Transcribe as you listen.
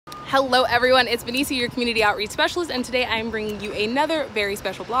Hello everyone, it's Benicia, your community outreach specialist, and today I'm bringing you another very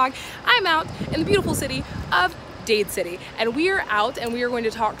special vlog. I'm out in the beautiful city of Dade City, and we are out and we are going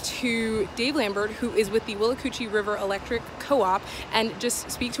to talk to Dave Lambert, who is with the Withlacoochee River Electric Co-op, and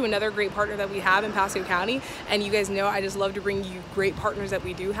just speak to another great partner that we have in Pasco County. And you guys know I just love to bring you great partners that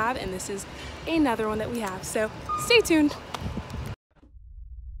we do have, and this is another one that we have, so stay tuned.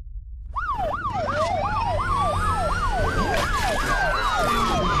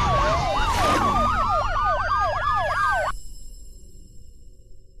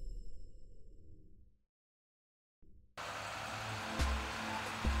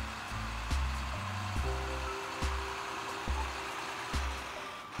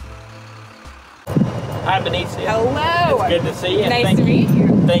 Hi, Benicia. Hello. It's good to see you. Nice to meet you.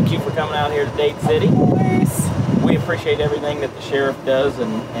 Thank you for coming out here to Dade City. Of course. We appreciate everything that the sheriff does,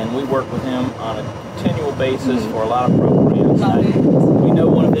 and we work with him on a continual basis for a lot of programs. Love it. We know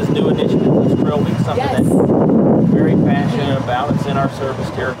one of his new initiatives is Trilby, something Yes. that we're very passionate about. It's in our service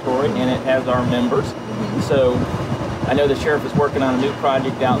territory, and it has our members. So I know the sheriff is working on a new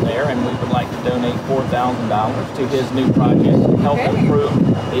project out there, and we would like to donate $4,000 to his new project to help improve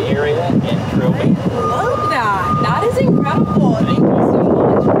the area in Trilby. I love that. That is incredible. Thank you so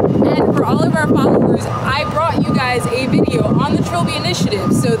much. And for all of our followers, I brought you guys a video on the Trilby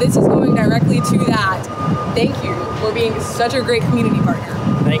initiative, so this is going directly to that. Thank you for being such a great community partner.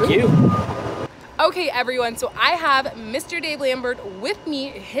 Thank you. Okay everyone, so I have Mr. Dave Lambert with me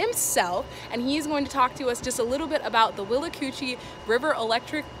himself, and he's going to talk to us just a little bit about the Withlacoochee River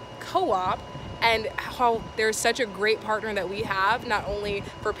Electric Co-op and how there's such a great partner that we have, not only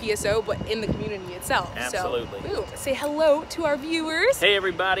for PSO, but in the community itself. Absolutely. So, say hello to our viewers. Hey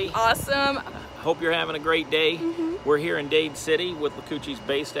everybody. Awesome. Hope you're having a great day. We're here in Dade City. Withlacoochee's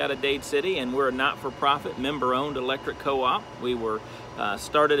based out of Dade City, and we're a not-for-profit, member-owned electric co-op. We were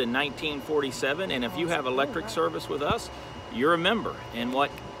started in 1947, and if you have electric service with us, you're a member. And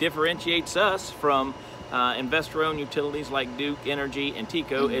what differentiates us from investor-owned utilities like Duke Energy and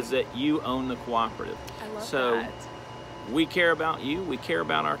TECO is that you own the cooperative. I love so that. we care about you, we care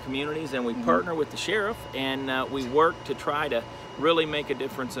about our communities, and we partner with the sheriff, and we work to try to really make a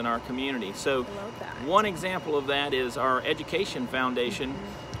difference in our community. So love that. one example of that is our education foundation.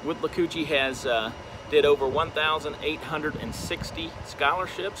 Withlacoochee has did over 1,860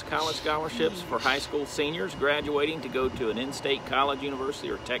 scholarships, college scholarships for high school seniors graduating to go to an in-state college, university,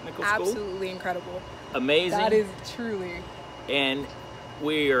 or technical school. Absolutely incredible. Amazing. That is truly. And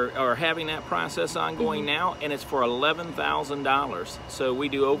we are having that process ongoing now, and it's for $11,000. So we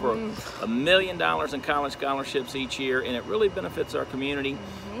do over $1 million in college scholarships each year, and it really benefits our community,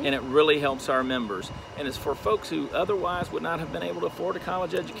 and it really helps our members. And it's for folks who otherwise would not have been able to afford a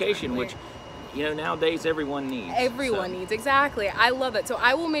college education, which, you know, nowadays everyone needs. Everyone needs, exactly. I love it. So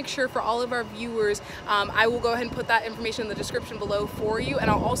I will make sure for all of our viewers, I will go ahead and put that information in the description below for you,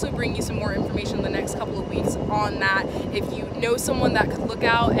 and I'll also bring you some more information in the next couple of weeks on that. If you know someone that could look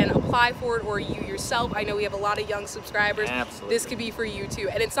out and apply for it, or you yourself, I know we have a lot of young subscribers. Absolutely. This could be for you too.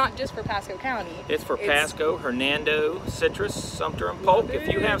 And it's not just for Pasco County. It's for Pasco, Hernando, Citrus, Sumter, and Polk.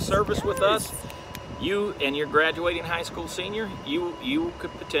 If you have service with us, you and your graduating high school senior, you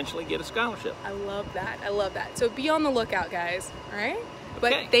could potentially get a scholarship. I love that. I love that. So be on the lookout, guys. All right?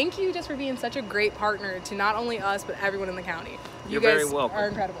 But thank you just for being such a great partner to not only us, but everyone in the county. You're guys very welcome. Are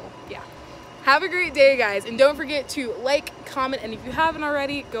incredible. Yeah. Have a great day, guys. And don't forget to like, comment, and if you haven't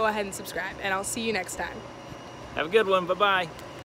already, go ahead and subscribe. And I'll see you next time. Have a good one. Bye-bye.